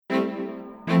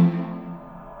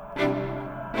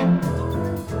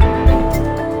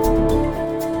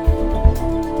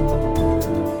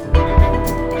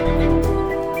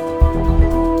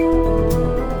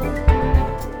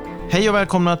Hej och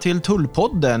välkomna till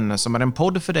Tullpodden som är en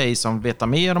podd för dig som vet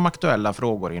mer om aktuella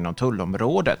frågor inom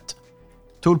tullområdet.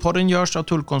 Tullpodden görs av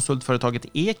tullkonsultföretaget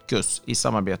Ecus i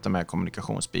samarbete med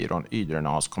kommunikationsbyrån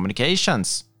Ydrenas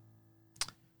Communications.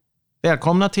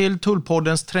 Välkomna till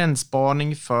Tullpoddens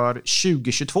trendspaning för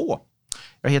 2022.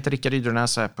 Jag heter Rickard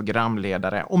Ydrenäs och är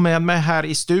programledare. Och med mig här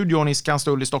i studion i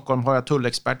Skanstull i Stockholm har jag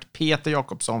tullexpert Peter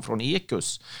Jakobsson från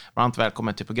Ecus. Varmt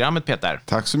välkommen till programmet, Peter.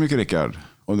 Tack så mycket, Rickard.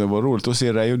 Och det var roligt att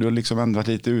se dig och du har liksom ändrat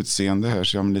lite utseende här,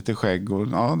 så jag har lite skägg och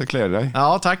ja, det klär dig.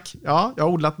 Ja, tack. Ja, jag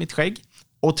har odlat mitt skägg.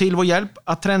 Och till vår hjälp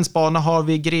att trendspana har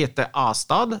vi Grete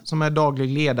Astad som är daglig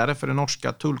ledare för det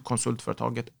norska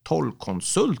tullkonsultföretaget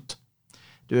Tollkonsult.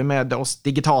 Du är med oss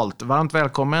digitalt. Varmt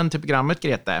välkommen till programmet,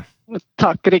 Grete.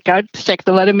 Tack, Rickard. Käckt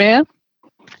att vara med.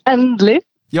 Äntligen.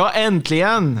 Ja,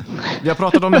 äntligen. Vi har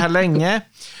pratat om det här länge.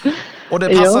 Och det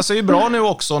passar sig ju bra nu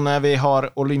också när vi har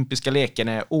olympiska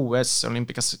lekarna, OS,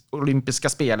 olympiska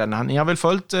spelen. Ni har väl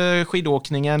följt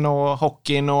skidåkningen och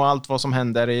hockeyn och allt vad som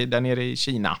händer där nere i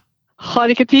Kina? Har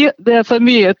inte tid. Det är för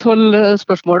mycket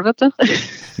tollspörsmål, vet du.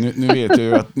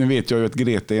 Nu vet jag ju att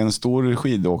Grete är en stor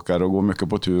skidåkare och går mycket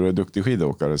på tur och är duktig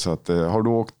skidåkare. Så att, har du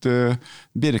åkt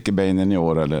Birkebeinen i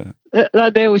år eller?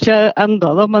 Nej, det är ju inte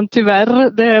ända då, men tyvärr,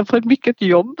 det är för mycket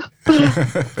jobb.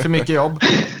 För mycket jobb?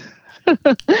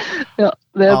 Ja,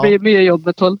 det blir mycket jobb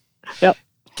med toll. Ja.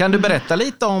 Kan du berätta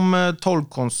lite om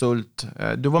Tollkonsult?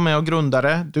 Du var med och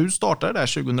grundade. Du startade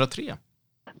där 2003.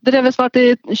 Det är väl snart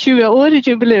i 20 år,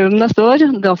 jubileum nästa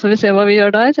år. Då får vi se vad vi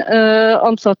gör där.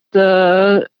 Ansatt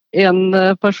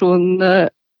en person,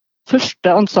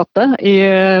 första ansatte i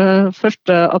 1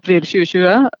 april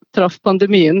 2020. Träff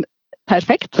pandemin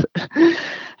perfekt.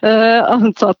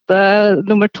 Ansatte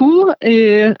nummer 2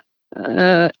 i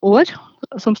år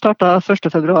som startade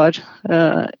 1 februari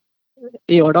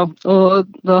i år. Och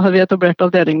då har vi etablerat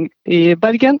avdelning i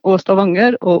Bergen och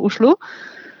Stavanger och Oslo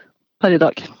per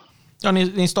idag. Ja,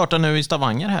 ni startar nu i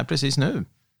Stavanger här precis nu.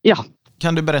 Ja.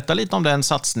 Kan du berätta lite om den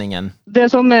satsningen? Det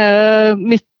som är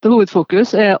mitt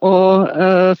huvudfokus är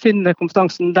att finna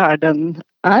kompetensen där den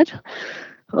är.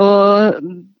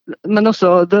 Men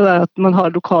också det där att man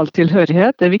har lokal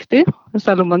tillhörighet är viktigt.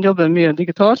 Även om man jobbar mycket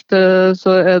digitalt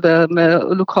så är det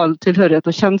med lokal tillhörighet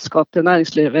och kännskap till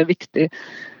näringslivet är viktigt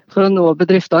för att nå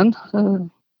bedriften.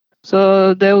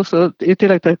 Så det är också i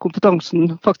tillägg till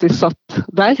kompetensen faktiskt satt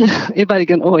där i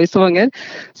Bergen och i Stavanger,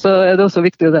 så är det också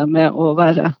viktigt det med att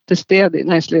vara till stede i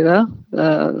näringslivet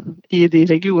i de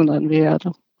regionerna vi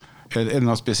är. Är det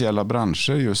några speciella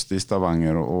branscher just i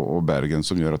Stavanger och Bergen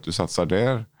som gör att du satsar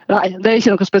där? Nej, det är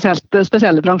inte något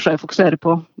speciella branscher jag fokuserar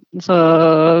på.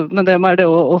 Men det är mer det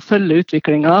att följa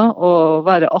utvecklingen och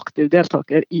vara aktiv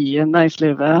deltagare i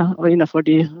näringslivet och innanför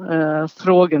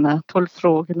de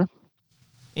tollfrågorna.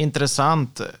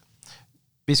 Intressant.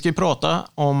 Vi ska ju prata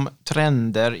om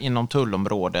trender inom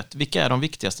tullområdet. Vilka är de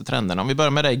viktigaste trenderna? Om vi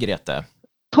börjar med dig, Grete.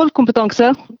 Tollkompetens,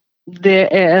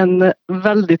 det är en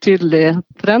väldigt tydlig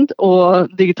trend,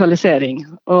 och digitalisering.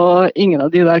 Och ingen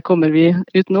av de där kommer vi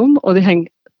utenom, och det hänger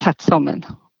tätt samman.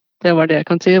 Det var det jag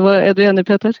kan säga. Är du enig,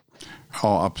 Peter?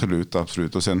 Ja,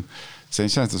 absolut. Och sen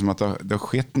känns det som att det har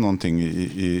skett någonting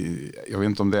jag vet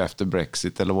inte om det är efter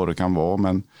Brexit eller vad det kan vara,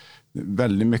 men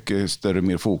väldigt mycket större,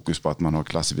 mer fokus på att man har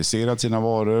klassificerat sina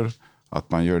varor,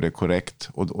 att man gör det korrekt,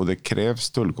 och det krävs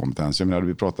tullkompetens. Jag menar,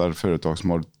 vi pratar företag som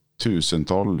har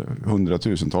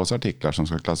hundratusentals artiklar som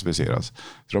ska klassificeras. Så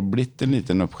det har blivit en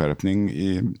liten uppskärpning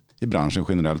i branschen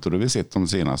generellt, och det har vi sett de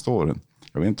senaste åren.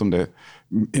 Jag vet inte om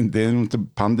det är inte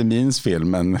pandemins fel,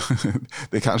 men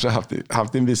det kanske har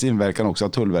haft en viss inverkan också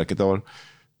att Tullverket har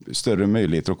större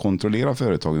möjligheter att kontrollera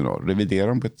företagen idag, revidera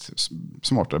dem på ett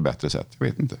smartare, bättre sätt. Jag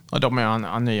vet inte. Och de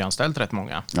har nyanställt rätt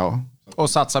många. Ja. Och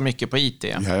satsar mycket på IT.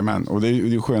 Jajamän. Och det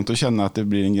är skönt att känna att det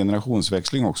blir en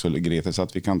generationsväxling också, Grete, så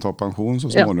att vi kan ta pension så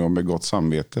småningom med gott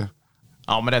samvete.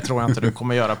 Ja, men det tror jag inte du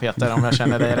kommer göra, Peter, om jag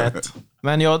känner dig rätt.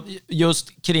 Men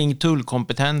just kring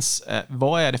tullkompetens,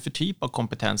 vad är det för typ av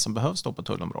kompetens som behövs då på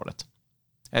tullområdet?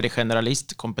 Är det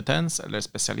generalistkompetens eller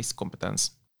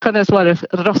specialistkompetens? Kan jag svara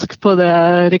raskt på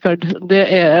det, Rickard?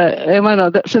 Jag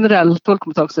menar, generell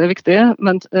tollkompetens är viktig,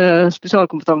 men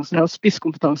specialkompetens och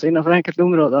spisskompetens innanför enkelte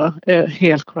områden är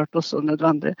helt klart också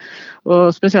nödvändigt.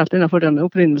 Och speciellt innanför det med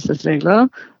upprinnelsesregler,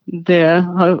 det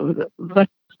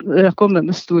har kommit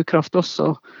med stor kraft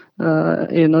också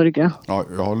i Norge. Ja,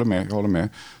 jag håller med.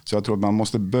 Så jag tror att man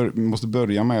måste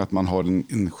börja med att man har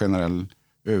en generell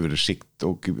översikt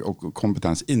och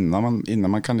kompetens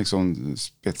innan man kan liksom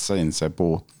spetsa in sig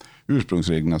på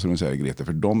ursprungsreglerna, som du säger, Grete,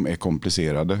 för de är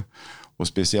komplicerade. Och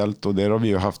speciellt, och där har vi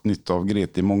ju haft nytta av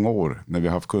Grete i många år, när vi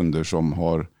har haft kunder som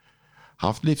har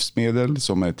haft livsmedel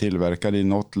som är tillverkade i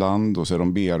något land och så är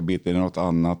de bearbetade i något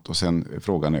annat och sen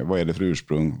frågan är vad är det för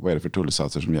ursprung, vad är det för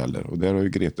tullsatser som gäller, och där har ju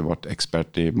Grete varit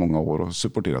expert i många år och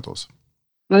supporterat oss.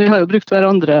 Men vi har jo brukt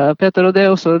hverandre, Peter, og det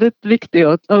er også litt viktig,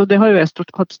 og det har jo jeg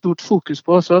hatt stort fokus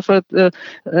på også, for at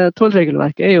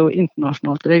tollregelverket er jo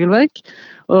internasjonalt regelverk,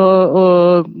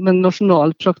 men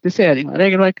nasjonal praktisering av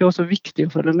regelverket er også viktig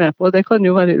å følge med på. Det kan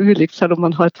jo være ulikt selv om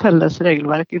man har et felles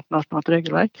regelverk, internasjonalt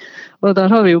regelverk, og der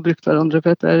har vi jo brukt hverandre,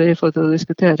 Peter, i forhold til å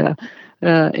diskutere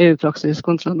EU-praksis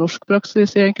kontra norsk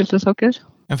praksis i enkelte saker.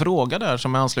 En fråga där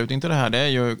som är anslutning till det här, det är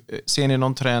ju, ser ni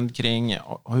någon trend kring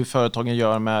hur företagen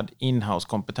gör med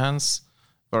in-house-kompetens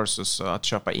versus att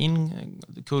köpa in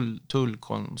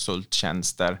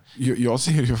tullkonsulttjänster? Jag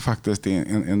ser ju faktiskt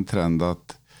en trend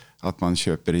att man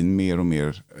köper in mer och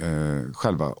mer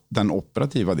själva den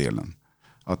operativa delen.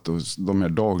 Att de här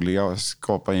dagliga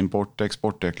skapa import- och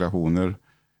exportdeklarationer,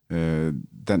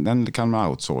 den kan man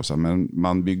outsourca, men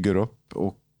man bygger upp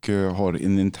och har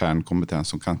en intern kompetens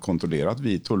som kan kontrollera att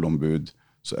vi tullombud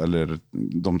eller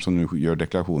de som nu gör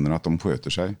deklarationer att de sköter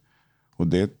sig. Och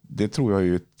det tror jag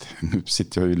ju, nu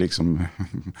sitter jag ju liksom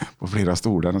på flera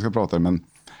stolar när jag ska prata, men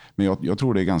jag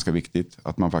tror det är ganska viktigt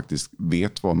att man faktiskt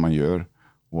vet vad man gör,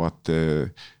 och att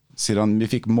sedan vi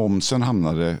fick momsen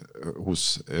hamnade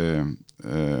hos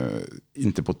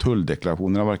inte på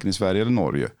tulldeklarationerna varken i Sverige eller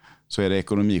Norge, så är det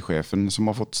ekonomichefen som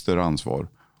har fått större ansvar.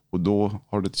 Och då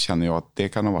känner jag att det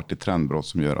kan ha varit ett trendbrott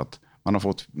som gör att man har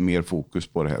fått mer fokus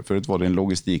på det här. Förut var det en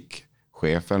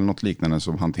logistikchef eller något liknande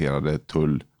som hanterade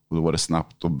tull, och då var det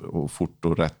snabbt och fort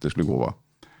och rätt det skulle gå. Va?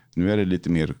 Nu är det lite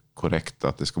mer korrekt,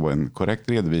 att det ska vara en korrekt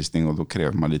redovisning, och då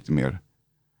kräver man lite mer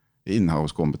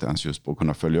in-house-kompetens just på att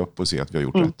kunna följa upp och se att vi har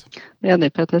gjort rätt.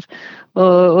 Enig, Peter.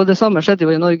 Og det samme skjedde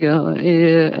jo i Norge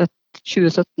i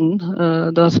 2017,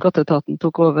 da skatteetaten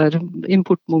tok over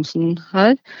importmomsen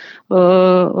her,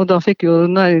 og da fikk jo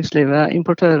næringslivet,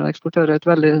 importører og eksportører et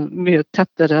veldig mye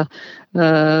tettere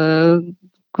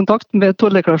kontakt med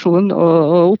tolldeklarasjonen,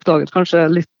 og oppdaget kanskje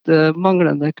litt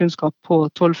manglende kunnskap på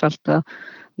tollfeltet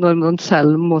når man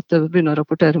selv måtte begynne å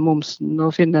rapportere momsen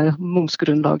og finne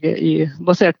momsgrunnlaget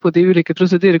basert på de ulike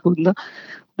prosedyrekodene.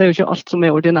 Det er jo ikke alt som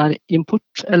er ordinær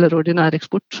import eller ordinær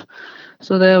eksport.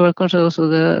 Så det er vel kanskje også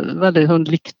veldig sånn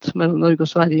likt mellom Norge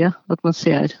og Sverige, at man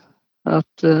ser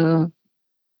at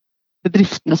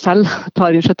bedriftene selv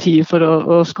tar initiativ for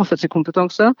å skaffe seg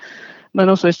kompetanse, men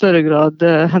også i større grad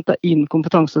hente inn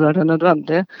kompetanse der det er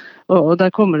nødvendig. Og der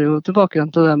kommer det jo tilbake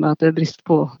igjen til det med at det er brist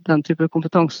på den type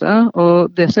kompetanse,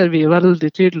 og det ser vi jo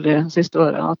veldig tydelig siste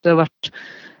året, at det har vært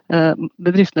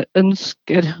bedriftene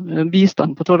ønsker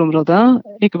bistand på tollområdet,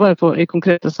 ikke bare i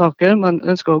konkrete saker, men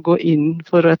ønsker å gå inn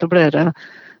for å etablere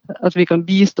at vi kan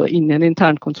bistå inn i en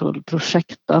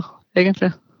internkontrollprojekt da,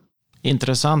 egentlig.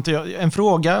 Intressant. En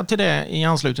fråga till det i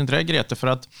anslutning till det, Grete, för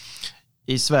att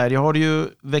i Sverige har det ju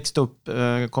växt upp,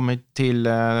 kommit till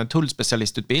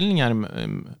tullspecialistutbildningar,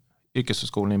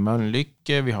 yrkeshögskolan i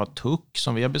Mölnlycke, vi har TUC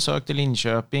som vi har besökt i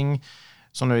Linköping,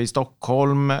 som nu är i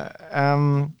Stockholm.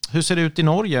 Hur ser det ut i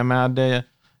Norge med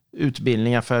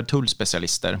utbildningar för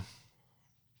tullspecialister?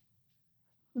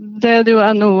 Det er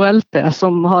jo NOLT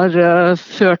som har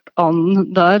ført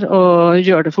an der og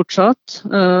gjør det fortsatt.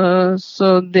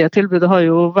 Så det tilbudet har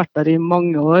jo vært der i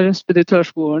mange år.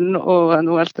 Speditørskolen og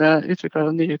NOLT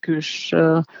utvikler nye kurs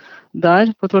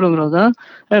der på tollområdet.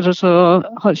 Ellers så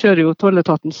kjører jo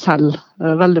tolletaten selv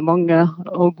veldig mange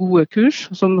og gode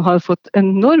kurs som har fått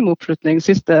enorm oppslutning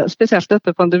spesielt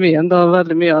etter pandemien, da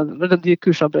veldig mye av de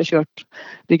kursene ble kjørt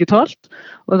digitalt.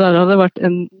 Og der har det vært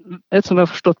som jeg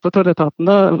har forstått på tolletaten,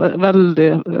 da,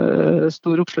 veldig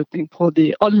stor oppslutning på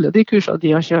alle de kursene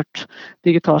de har kjørt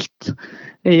digitalt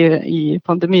i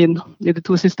pandemien i de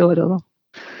 2 siste årene.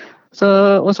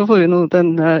 Og så får vi nå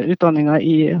den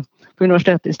utdanningen på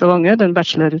Universitetet i Stavanger, den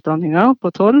bachelorutdanningen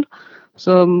på toll,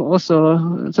 så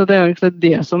det er egentlig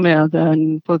det som er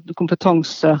den på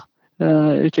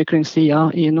kompetanseutviklingssiden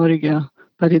i Norge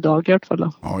per i dag i hvert fall.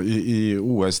 Ja, i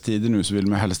OS-tider nu så vill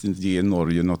man helst inte ge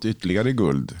Norge något ytterligare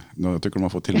guld. Jag tycker de har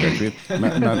fått tillräckligt.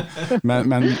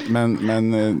 Men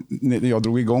jag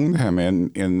drog igång det här med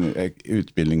en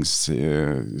utbildnings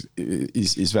i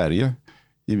Sverige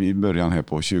i början här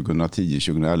på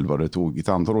 2010-2011. Det tog ett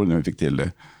antal år när vi fick till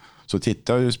det. Så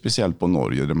tittade jag ju speciellt på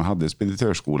Norge där man hade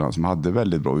speditörskolan som hade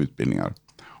väldigt bra utbildningar.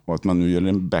 Och att man nu gör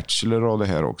en bachelor av det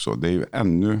här också, det är ju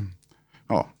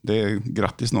det är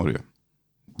grattis Norge.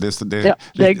 Det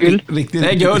är guld. Riktigt,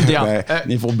 det är guld, ja. Nej,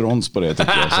 ni får brons på det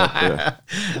tycker jag. Så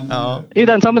ja. I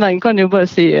den sammenhengen kan jeg jo bare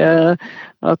si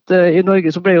at i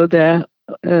Norge så ble jo det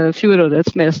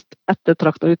fjorårets mest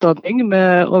ettertraktet utdanning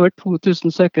med over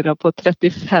 2000 søkere på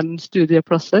 35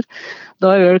 studieplasser.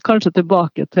 Da er vi kanskje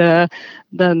tilbake til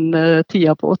den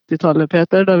tida på 80-tallet,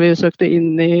 Peter, da vi søkte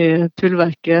inn i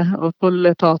Tullverket og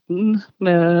Tolletaten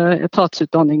med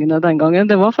etatsutdanningene den gangen.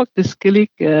 Det var faktisk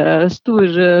like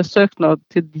stor søknad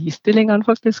til de stillingene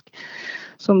faktisk,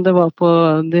 som det var på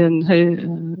den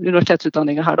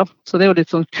universitetsutdanningen her da. Så det er jo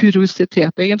litt sånn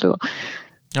kuriositet egentlig da.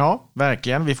 Ja,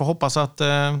 verkligen. Vi får hoppas att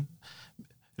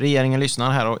regeringen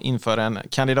lyssnar här och inför en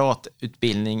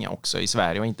kandidatutbildning också i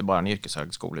Sverige och inte bara en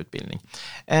yrkeshögskoleutbildning.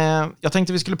 Jag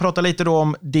tänkte vi skulle prata lite då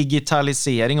om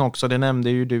digitalisering också. Det nämnde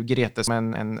ju du, Grete,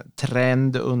 som en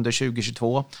trend under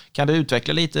 2022. Kan du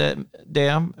utveckla lite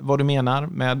det, vad du menar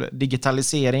med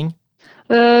digitalisering?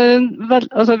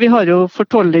 Altså, vi har jo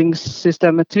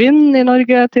fortollingssystemet Twin i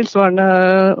Norge, tilsvarende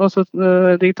også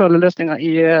digitale løsninger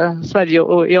i Sverige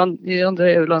og i andre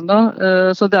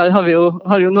EU-lander. Så der har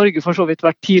jo Norge for så vidt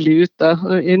vært tidlig ute.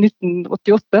 I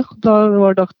 1988, da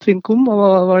var det Twin kom,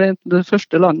 og var det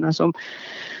første landet som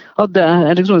hadde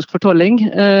elektronisk fortolling.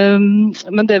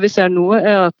 Men det vi ser nå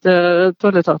er at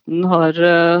Tolletaten har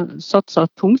satset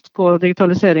tungt på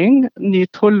digitalisering. Ny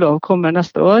tollov kommer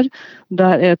neste år.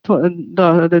 Der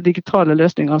er det digitale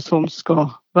løsninger som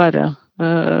skal være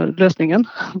løsningen.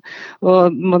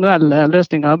 Og manuelle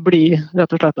løsninger blir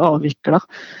rett og slett avviklet.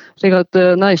 Slik at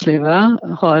næringslivet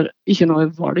har ikke noe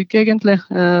valg egentlig.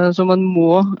 Så man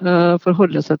må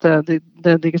forholde seg til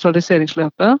det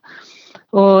digitaliseringsløpet.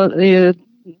 Og i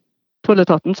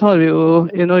Tolletaten så har vi jo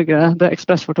i Norge det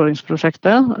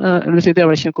ekspressfortollingsprosjektet. Det vil si det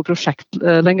er vel ikke noe prosjekt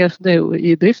lenger, det er jo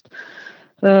i drift.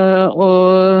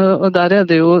 Og der er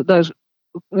det jo,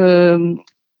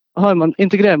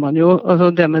 integrerer man jo altså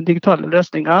det med digitale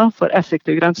løsninger for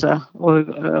effektiv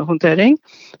grensehåndtering.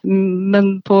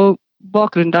 Men på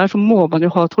bakgrunnen der så må man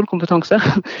jo ha tollkompetanse,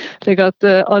 slik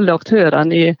at alle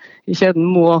aktørene i kjeden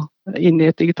må inn i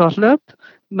et digitalt løp,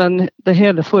 men det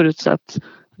hele forutsetter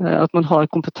at man har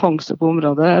kompetanse på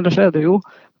området, ellers er det jo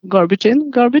garbage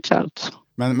in, garbage out.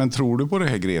 Men tror du på det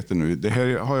här, Grete, nu? Det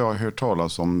här har jag hört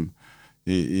talas om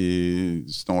i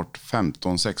snart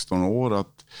 15-16 år,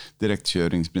 att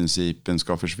direktkörningsprincipen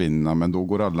ska försvinna, men då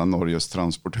går alla Norges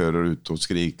transportörer ut och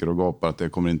skriker och gapar att det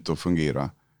kommer inte att fungera.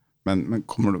 Men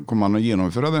kommer man att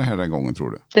genomföra det här den gången,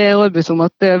 tror du? Det är overbevist om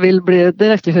att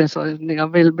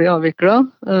direktkjøringsordningen vil bli avviklet,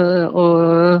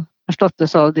 og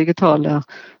erstattes av digitale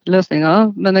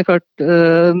løsninger, men det er klart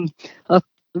at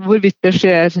hvorvidt det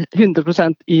skjer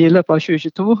 100% i løpet av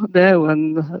 2022, det er jo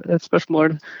et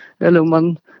spørsmål, eller om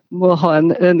man må ha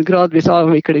en gradvis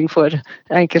avvikling for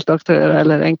enkeltaktører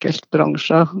eller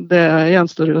enkeltbransjer. Det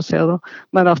gjenstår jo å se da.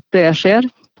 Men at det skjer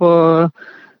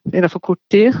innenfor kort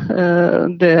tid,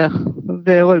 det er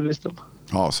overbevist om.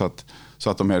 Ja, så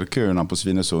att de här köerna på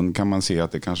Svinesund kan man se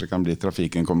att det kanske kan bli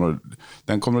trafiken kommer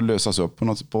att lösas upp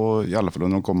på i alla fall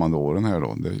under de kommande åren här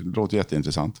då. Det låter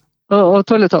jätteintressant. Og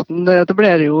Tolletaten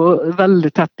etablerer jo veldig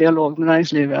tett dialog med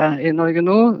næringslivet i Norge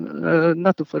nå,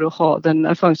 nettopp for å ha den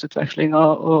erfaringsutvekslinga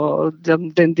og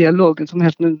den dialogen som er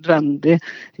helt nødvendig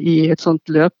i et sånt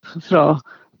løp fra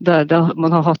der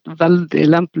man har hatt veldig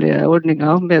lempelige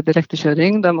ordninger med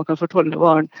direktekjøring, der man kan fortolle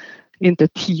varen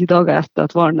inntil 10 dager etter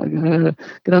at varen er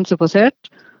grensepassert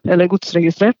eller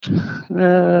godsregistrert.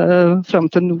 Frem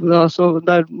til nå da, så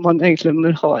der man egentlig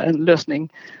må ha en løsning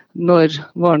når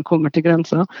varen kommer til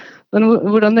grensa. Men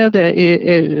hvordan er det i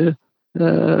EU,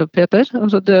 Peter?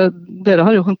 Altså dere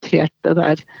har jo håndtert det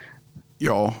der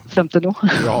frem til nå.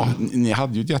 Ja, ni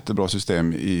hade ju ett jättebra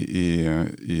system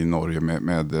i Norge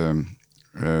med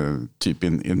typ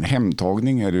en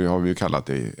hemtagning har vi ju kallat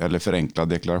det, eller förenklad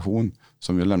deklaration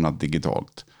som vi har lämnat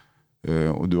digitalt.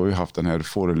 Och du har ju haft den här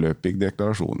foreløpig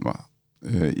deklaration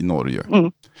i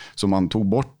Norge. Som man tog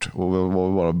bort och det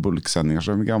var bara bulksändningar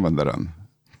som vi använde den.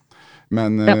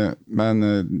 Men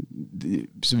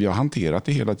så vi har hanterat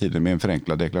det hela tiden med en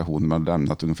förenklad deklaration. Man har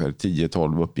lämnat ungefär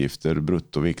 10-12 uppgifter,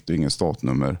 bruttovikt och ingen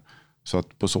statnummer. Så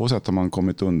att på så sätt har man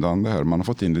kommit undan det här. Man har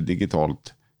fått in det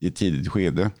digitalt i ett tidigt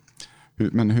skede.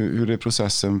 Men hur är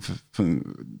processen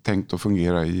tänkt att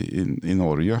fungera i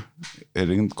Norge? Är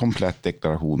det en komplett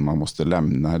deklaration man måste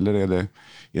lämna eller är det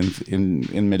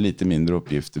en med lite mindre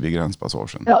uppgifter vid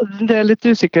gränspassagen? Ja, det är lite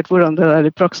usikkert hvordan det der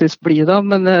i praksis blir da,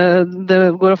 men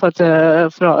det går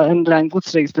fra en ren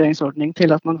godsregistreringsordning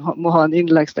til at man må ha en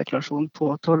innleggsdeklarasjon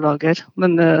på tollager.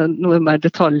 Men noe mer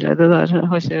detaljer det der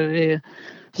har ikke vi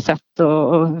sett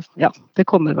och ja, det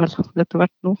kommer väl etter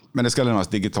hvert nå. Men det ska lämnas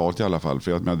digitalt i alla fall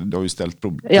för att det har ju ställt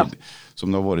problem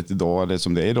som det har varit idag eller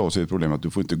som det är idag så är det problem att du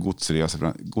får inte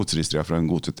godsregistrera förrän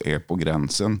godset är på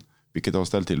gränsen vilket har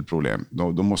ställt till problem.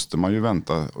 Då måste man ju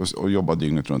vänta och jobba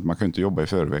dygnet runt. Man kan inte jobba i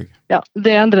förväg. Ja,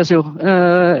 det ändras ju.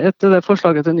 Etter det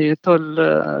forslaget til ny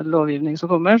tollovgivning som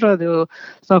kommer, så det jo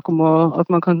snakk om at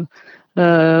man kan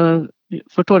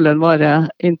fortolle en vare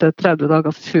inntil 30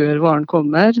 dager før varen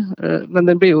kommer. Men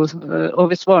den blir jo, og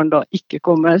hvis varen da ikke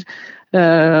kommer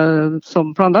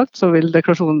som planlagt, så vil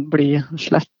deklarasjonen bli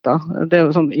slettet. Det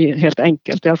jo sånn helt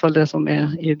enkelt, i alle fall det som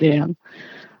ideen.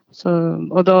 Så,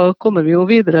 og da kommer vi jo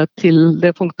videre til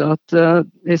det punktet at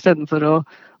i stedet for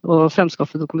å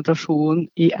fremskaffe dokumentasjon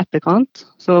i etterkant,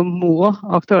 så må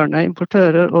aktørene,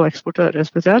 importører og eksportører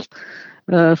spesielt,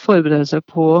 forberede seg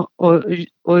på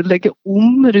å legge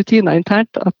om rutiner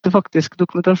internt, at det faktisk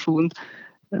dokumentasjon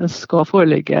skal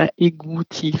foreligge i god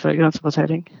tid før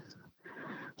grensepassering.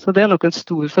 Så det nok en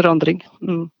stor forandring.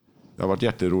 Det har varit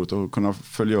jätteroligt att kunna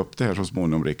följa upp det här så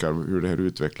småningom, Rickard, hur det här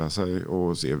utvecklar sig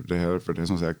och se det här, för det är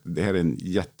som sagt, det här är en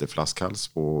jätteflaskhals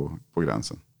på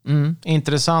gränsen.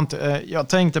 Intressant. Jag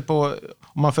tänkte på,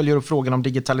 om man följer upp frågan om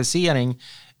digitalisering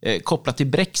kopplat till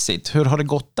Brexit, hur har det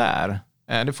gått där?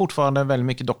 Är det fortfarande väldigt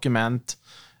mycket dokument?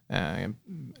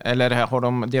 Eller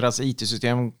har deras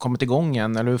IT-system kommit igång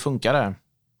än? Eller hur funkar det?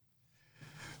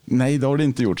 Nej, det har det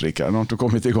inte gjort, Rickard. De har inte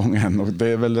kommit igång än och det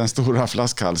är väl den stora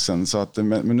flaskhalsen. Så att,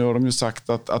 men nu har de ju sagt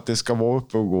att det ska vara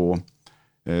uppe och gå.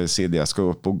 CDS ska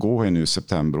upp och gå här nu i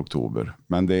september, oktober.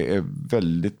 Men det är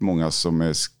väldigt många som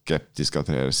är skeptiska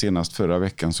till det här. Senast förra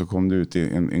veckan så kom det ut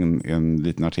en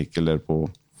liten artikel där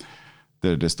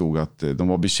det stod att de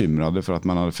var bekymrade för att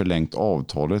man hade förlängt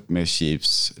avtalet med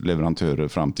Chiefs leverantörer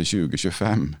fram till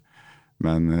 2025.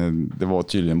 Men det var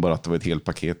tydligen bara att det var ett helt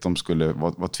paket de skulle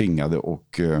vara tvingade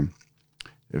och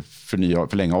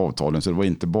förlänga avtalen. Så det var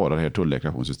inte bara det här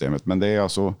tulldeklarationssystemet. Men det är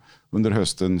alltså under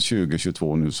hösten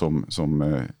 2022 nu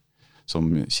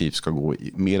som Chiefs ska gå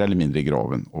mer eller mindre i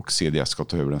graven och CDS ska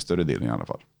ta över den större delen i alla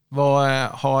fall. Vad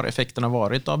har effekterna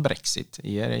varit av Brexit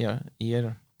i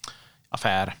er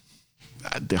affär?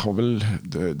 Det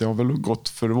har väl gått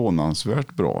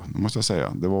förvånansvärt bra, måste jag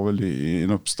säga. Det var väl i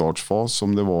en uppstartsfas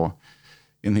som det var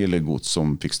en hel del gods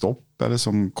som fick stopp eller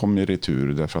som kom i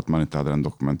retur därför att man inte hade den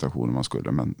dokumentationen man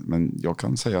skulle. Men jag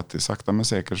kan säga att det sakta men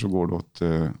säkert så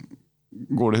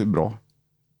går det bra.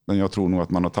 Men jag tror nog att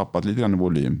man har tappat lite grann i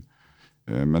volym.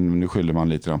 Men nu skyller man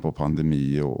lite grann på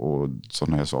pandemi och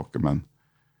sådana här saker. Men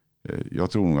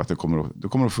jag tror nog att det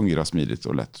kommer att fungera smidigt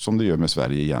och lätt. Som det gör med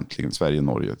Sverige egentligen.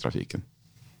 Sverige-Norge-trafiken.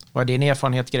 Vad är din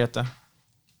erfarenhet, Grete?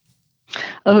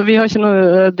 Altså, vi har ikke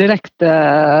noe direkte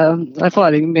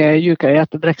erfaring med UK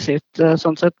etter Brexit,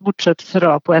 sånn sett, bortsett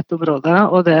fra på ett område,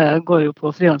 og det går jo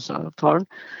på frihandelsavtalen.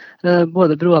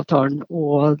 Både broavtalen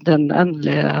og den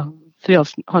endelige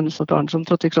frihandelsavtalen som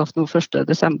trådte i kraft nå 1.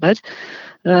 desember.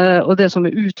 Og det som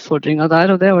utfordringen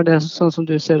der, og det var det sånn som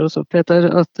du ser også, Peter,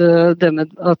 at det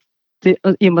med at i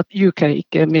og med at UK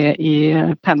ikke med i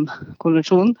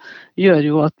PEM-konvensjonen, gjør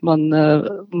jo at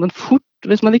man fort,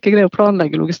 hvis man ikke greier å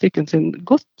planlegge logistikken sin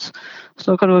godt,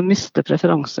 så kan man miste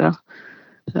preferanse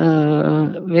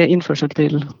ved innførsel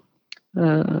til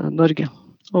Norge,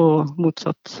 og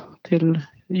motsatt til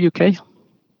UK.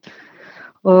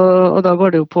 Og da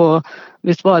går det jo på,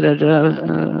 hvis varer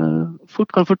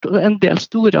en del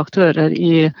store aktører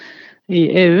i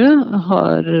EU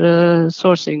har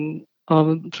sourcing av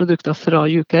produkter fra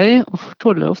UK, og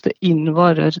fortoller ofte inn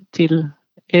varer til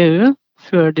EU,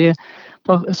 før de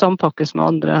sampakkes med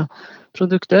andre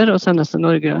produkter og sendes til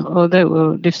Norge. Og det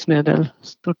jo livsmedel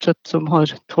stort sett som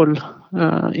har toll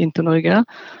inn til Norge.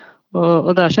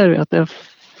 Og der ser vi at det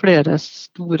flere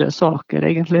store saker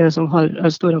egentlig, som har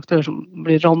store aktører som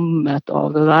blir rammet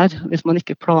av det der, hvis man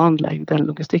ikke planlegger den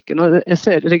logistikken. Og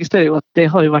jeg registrerer jo at det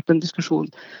har jo vært en diskusjon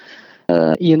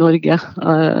i Norge,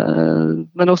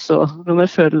 men også når man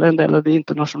følger en del av de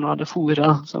internasjonale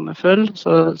fora som man følger,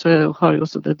 så har jo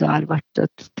også det der vært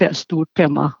et stort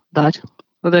tema der.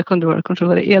 Og det kan du kanskje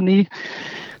være enig i,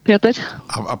 Peter?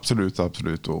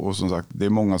 Absolut. Och som sagt, det är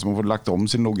många som har fått lagt om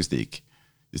sin logistik.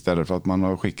 Istället för att man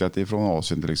har skickat ifrån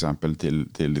Asien till exempel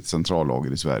till ett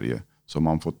centrallager i Sverige, så har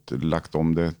man fått lagt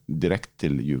om det direkt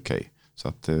till UK. Så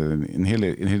att en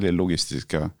hel del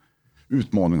logistiska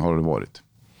utmaningar har det varit.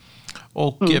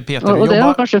 Och Peter, og det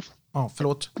er kanskje...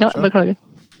 förlåt. Ja, beklager.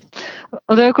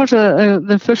 Og det er kanskje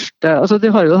det første, altså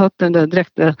de har jo hatt den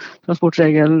direkte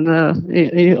transportregelen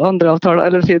i andre avtaler,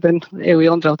 eller den er jo i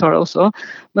andre avtaler også,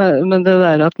 men det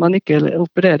der at man ikke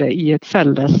opererer i et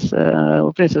felles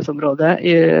opprinnelsesområde,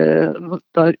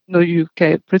 når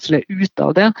UK plutselig er ute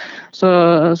av det,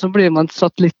 så blir man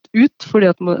satt litt ut,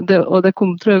 fordi at og det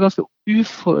kom, tror jeg, ganske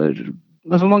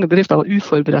altså mange bedrifter var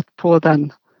uforberedt på det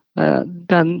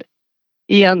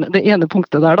ene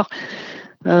punktet der da.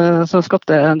 som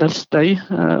skapte en del støy.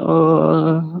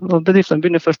 Og bedriftene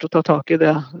begynner først å ta tak i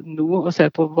det nå og se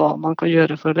på hva man kan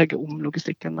gjøre for å legge om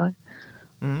logistikken der.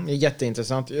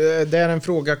 Jätteintressant. Det är en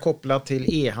fråga kopplad till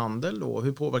e-handel då.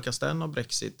 Hur påverkas den av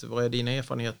Brexit? Vad är dina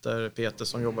erfarenheter, Peter,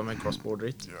 som jobbar med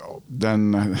cross-border? Ja,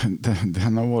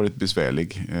 den har varit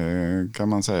besvärlig, kan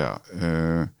man säga.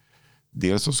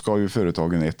 Dels så ska ju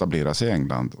företagen etablera sig i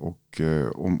England och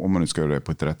om man nu ska göra det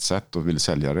på ett rätt sätt och vill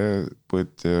sälja det på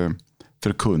ett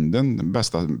för kunden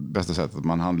bästa sättet att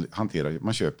man hanterar,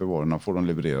 man köper varorna och får de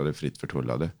levererade fritt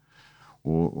förtullade.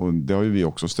 Och det har ju vi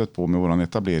också stött på med vår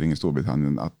etablering i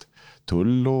Storbritannien, att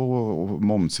tull och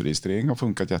momsregistrering har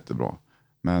funkat jättebra.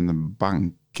 Men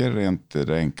banker är inte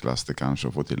det enklaste kanske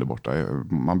att få till det borta.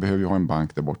 Man behöver ju ha en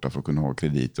bank där borta för att kunna ha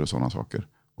krediter och sådana saker.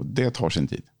 Och det tar sin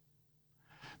tid.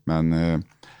 Men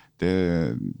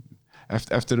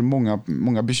efter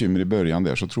många bekymmer i början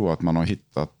där så tror jag att man har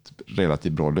hittat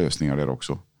relativt bra lösningar där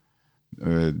också.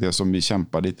 Det som vi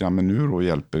kämpar lite med nu och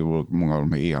hjälper många av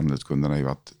de här e-handelskunderna är ju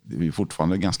att det är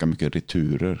fortfarande ganska mycket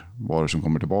returer. Varor som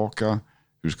kommer tillbaka,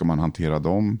 hur ska man hantera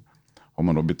dem? Har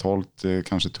man då betalt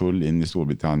kanske tull in i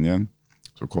Storbritannien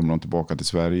så kommer de tillbaka till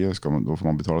Sverige. Då får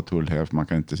man betala tull här för man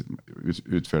kan inte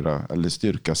utfärda eller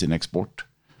styrka sin export.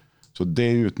 Så det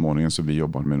är utmaningen som vi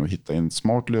jobbar med, att hitta en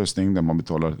smart lösning där man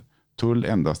betalar tull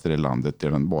endast i det landet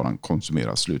där den bara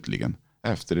konsumeras slutligen.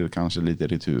 Efter det kanske lite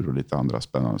retur och lite andra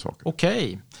spännande saker.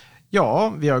 Okej.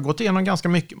 Ja, vi har gått igenom ganska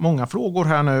många frågor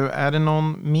här nu. Är det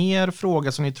någon mer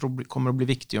fråga som ni tror kommer att bli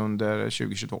viktig under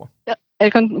 2022? Ja,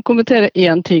 jag kan kommentera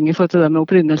en ting i forhold til det med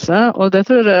opprinnelse, og det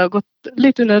tror jeg har gått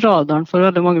litt under radaren for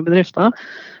veldig mange bedrifter.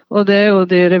 Og det er jo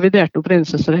de reviderte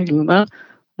opprinnelsesreglene,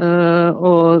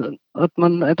 og at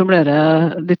man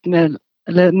etablerer litt mer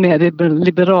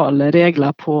liberale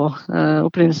regler på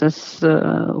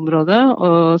opprinnelsesområdet,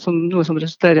 og noe som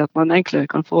resulterer i at man enklere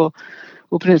kan få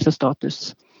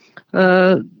opprinnelsesstatus.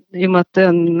 I og med at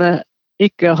den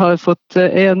ikke har fått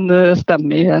en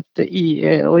stemmighet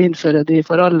i å innføre de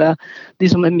for alle de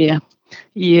som er med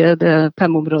i det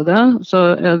PEM-området,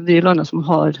 så er de landene som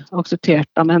har akseptert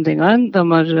de endringene,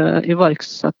 de har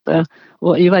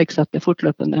iverksatt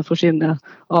fortløpende for sine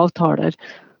avtaler.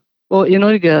 Og i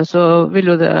Norge så vil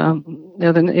jo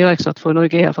den iverksatt for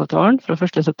Norge EF-avtalen fra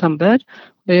 1. september.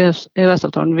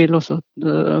 EØS-avtalen vil også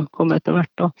komme etter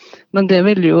hvert da. Men det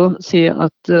vil jo si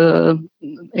at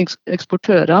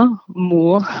eksportører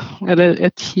eller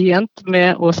er tjent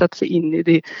med å sette seg inn i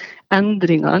de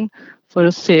endringene for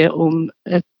å se om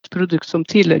et produkt som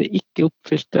tidligere ikke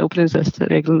oppfylte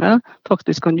opprinnelsesreglene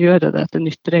faktisk kan gjøre det etter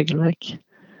nytt regelverk.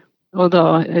 Og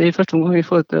da i første omgang vi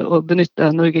får til å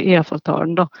benytte Norge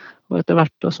EF-avtalen da, og etter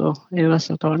hvert også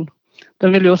EØS-avtalen.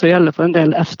 Den vil jo också gälla för en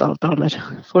del EFTA-avtaler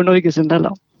för Norge sin del.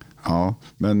 Ja,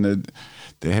 men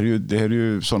det här är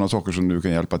ju sådana saker som du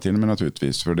kan hjälpa till med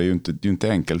naturligtvis. För det är ju inte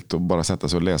enkelt att bara sätta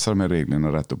sig och läsa de här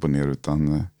reglerna rätt upp och ner.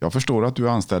 Utan jag förstår att du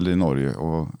är anställd i Norge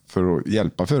och för att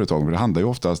hjälpa företagen. För det handlar ju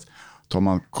oftast,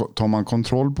 tar man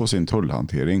kontroll på sin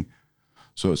tullhantering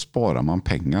så sparar man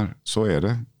pengar. Så är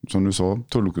det. Som du sa,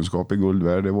 tullkunskap är guld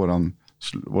värd. Det är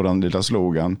våran lilla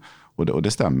slogan. Och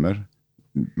det stämmer.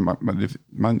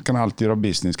 Man kan alltid göra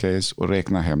business case och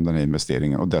räkna hem den här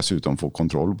investeringen och dessutom få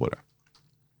kontroll på det.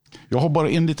 Jag har bara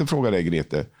en liten fråga där,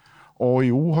 Grete.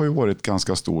 AIO har ju varit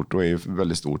ganska stort och är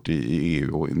väldigt stort i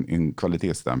EU och en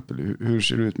kvalitetsstämpel. Hur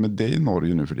ser det ut med det i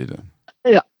Norge nu för tiden?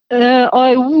 Ja.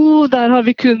 AIO, där har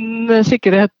vi kun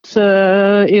sikkerhet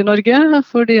i Norge,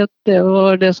 fordi at det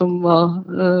var det som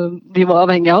vi var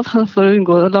avhengig av for å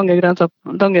unngå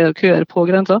lange køer på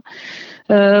grensa.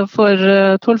 For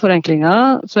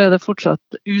tollforenklinger så er det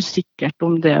fortsatt usikkert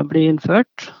om det blir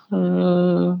innført.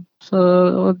 Så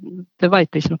det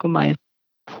vet jeg ikke noe mer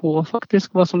på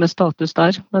faktisk, hva som er status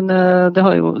der. Men det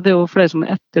er jo flere som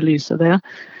etterlyser det.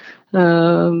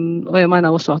 Og jeg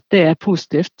mener også at det er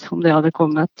positivt om det hadde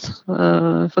kommet.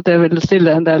 For det vil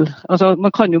stille en del... Altså,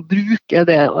 man kan jo bruke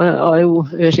det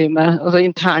AIO-regimet altså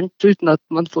internt uten at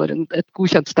man får et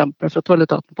godkjent stempel fra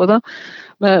tolletaten på det.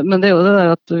 Men det er jo det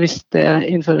der at hvis det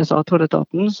innføres av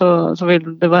tolletaten, så vil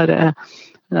det være...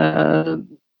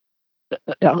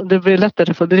 det blir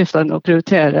lettere for bedriftene å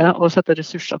prioritere og sette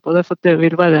ressurser på det, for det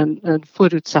vil være en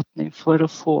forutsetning for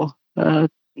å få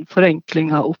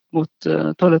forenklinger opp mot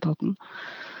tolletaten.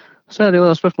 Så er det jo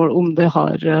da spørsmål om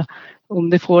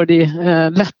de får de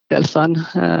lettelsene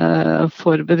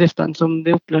for bedriftene som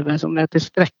de opplever som er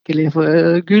tilstrekkelig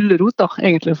for gulrot da,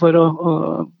 egentlig for å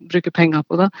bruke penger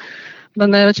på det.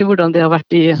 Men jeg vet ikke hvordan det har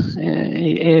vært i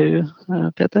EU,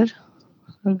 Peter.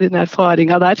 Dina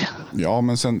erfaringar där. Ja,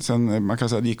 men sen man kan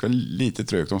säga att det gick väl lite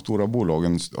trögt. De stora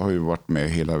bolagen har ju varit med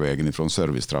hela vägen ifrån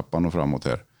servicetrappan och framåt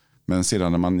här. Men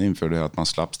sedan när man införde det att man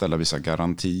slapp ställa vissa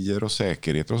garantier och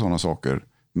säkerheter och sådana saker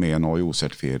med en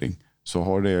AIO-certifiering, så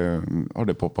har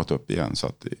det poppat upp igen. Så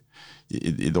att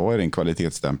idag är det en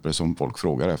kvalitetsstämpel som folk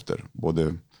frågar efter.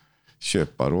 Både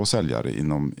köpare och säljare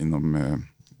inom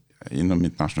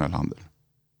internationell handel.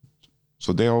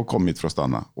 Så det har kommit för att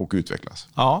stanna och utvecklas.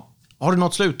 Ja. Har du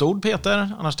något slutord,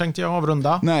 Peter? Annars tänkte jag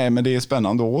avrunda. Nej, men det är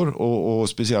spännande år och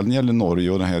speciellt när det gäller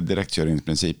Norge och den här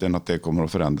direktkörningsprincipen, att det kommer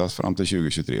att förändras fram till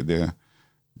 2023.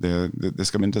 Det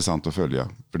ska bli intressant att följa.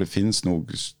 För det finns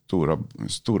nog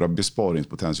stora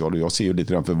besparingspotential. Och jag ser ju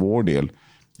lite grann för vår del.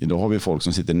 Idag har vi folk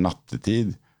som sitter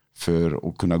nattetid för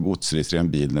att kunna godsregistrera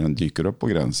en bil när den dyker upp på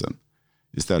gränsen.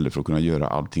 Istället för att kunna göra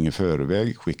allting i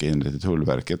förväg, skicka in det till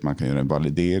Tullverket. Man kan göra en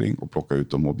validering och plocka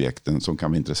ut de objekten som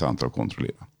kan vara intressanta att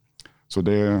kontrollera. Så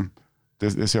det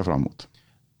ser jag fram emot.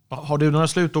 Har du några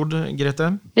slutord,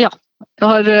 Grete? Ja, jag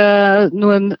har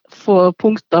noen få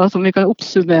punkter som vi kan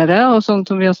oppsummere, og sånt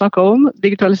som vi har snakket om.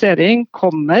 Digitalisering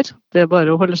kommer, det er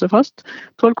bare å holde seg fast.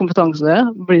 Tollkompetanse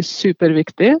blir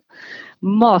superviktig.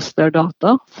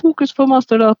 Masterdata, fokus på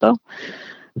masterdata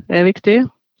er viktig,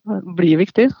 blir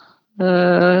viktig.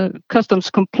 Customs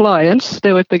compliance, det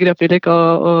er jo et begrep vi liker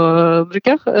å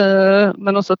bruke,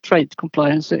 men også trade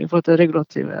compliance i forhold til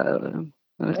regulative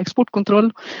eksportkontroll,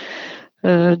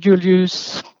 dual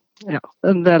use, ja,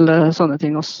 en del sånne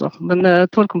ting også. Men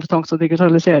tollkompetanse og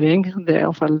digitalisering, det er i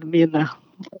hvert fall mine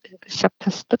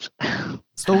kjepphester.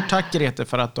 Stort tack, Grete,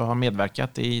 för att du har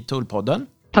medverkat i Tullpodden.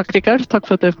 Tack, Rickard. Tack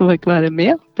för att jag fick vara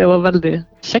med. Det var väldigt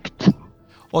käckt.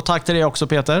 Och tack till dig också,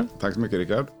 Peter. Tack så mycket,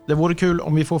 Rickard. Det vore kul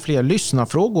om vi får fler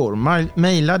lyssnarfrågor.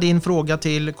 Maila din fråga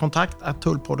till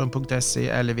kontakt@tullpodden.se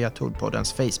eller via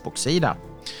Tullpoddens Facebook-sida.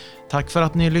 Tack för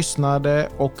att ni lyssnade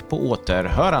och på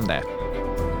återhörande.